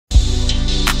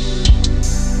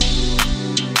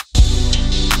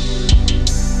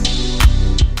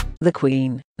The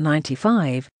Queen,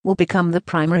 95, will become the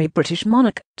primary British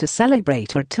monarch to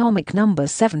celebrate her atomic number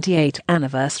 78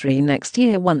 anniversary next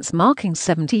year, once marking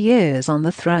 70 years on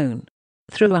the throne.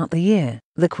 Throughout the year,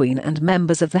 the Queen and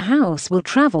members of the House will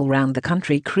travel round the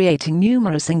country creating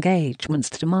numerous engagements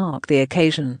to mark the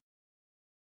occasion.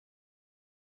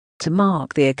 To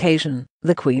mark the occasion,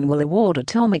 the Queen will award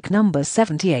atomic number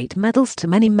 78 medals to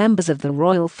many members of the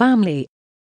royal family.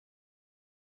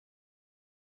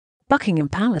 Buckingham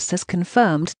Palace has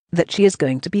confirmed that she is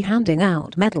going to be handing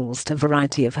out medals to a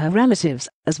variety of her relatives,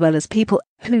 as well as people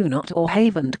who not or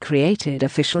haven't created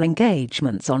official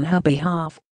engagements on her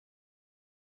behalf.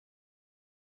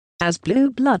 As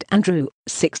Blue Blood Andrew,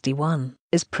 61,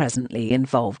 is presently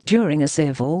involved during a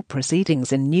civil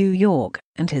proceedings in New York,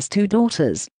 and his two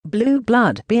daughters, Blue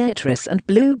Blood Beatrice and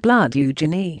Blue Blood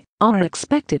Eugenie, are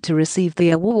expected to receive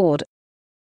the award.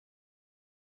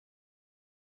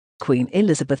 Queen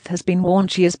Elizabeth has been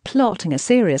warned she is plotting a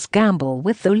serious gamble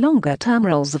with the longer-term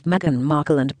roles of Meghan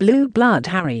Markle and Blue Blood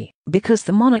Harry, because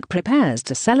the monarch prepares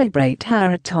to celebrate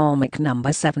her atomic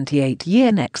number 78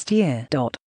 year next year.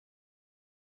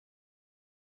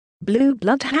 Blue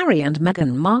Blood Harry and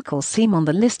Meghan Markle seem on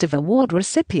the list of award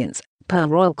recipients, per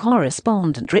royal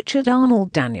correspondent Richard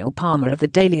Arnold Daniel Palmer of the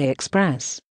Daily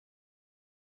Express.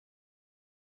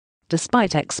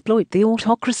 Despite exploit the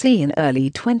autocracy in early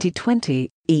 2020,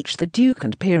 each the Duke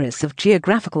and Peeress of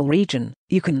geographical region,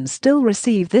 you can still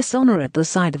receive this honour at the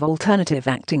side of alternative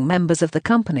acting members of the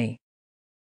company.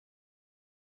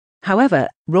 However,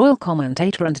 royal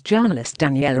commentator and journalist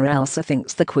Daniela Elsa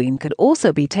thinks the Queen could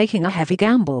also be taking a heavy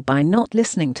gamble by not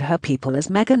listening to her people as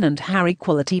Meghan and Harry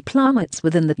quality plummets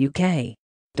within the UK.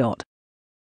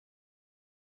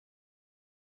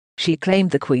 She claimed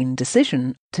the Queen's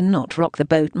decision to not rock the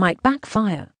boat might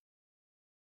backfire.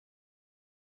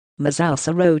 Ms.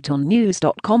 Elsa wrote on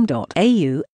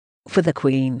news.com.au, for the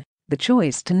Queen, the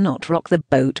choice to not rock the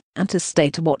boat and to stay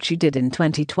to what she did in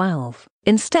 2012,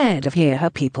 instead of hear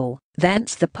her people,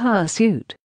 thence the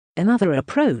pursuit. Another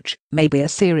approach may be a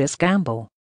serious gamble.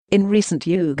 In recent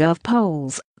YouGov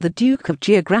polls, the Duke of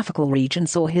geographical region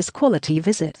saw his quality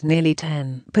visit nearly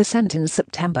 10% in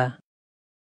September.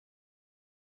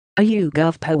 A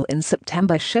YouGov poll in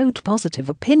September showed positive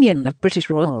opinion of British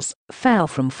royals fell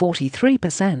from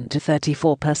 43% to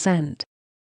 34%.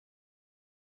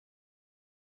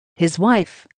 His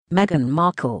wife, Meghan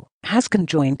Markle, has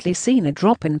conjointly seen a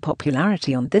drop in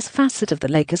popularity on this facet of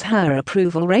the lake as her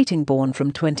approval rating fallen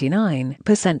from 29%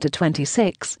 to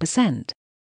 26%.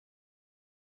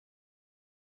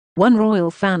 One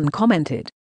royal fan commented,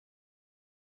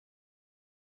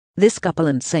 "This couple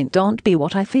and Saint don't be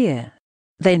what I fear.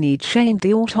 They need shame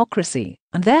the autocracy,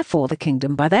 and therefore the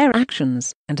kingdom by their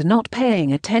actions, and not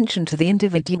paying attention to the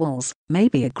individuals may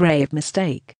be a grave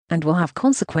mistake, and will have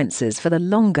consequences for the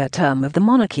longer term of the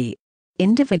monarchy.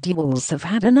 Individuals have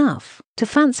had enough to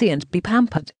fancy and be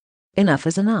pampered. Enough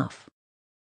is enough."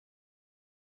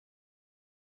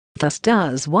 Thus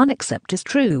does one accept is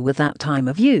true with that time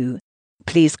of view.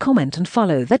 Please comment and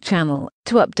follow the channel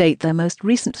to update the most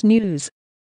recent news.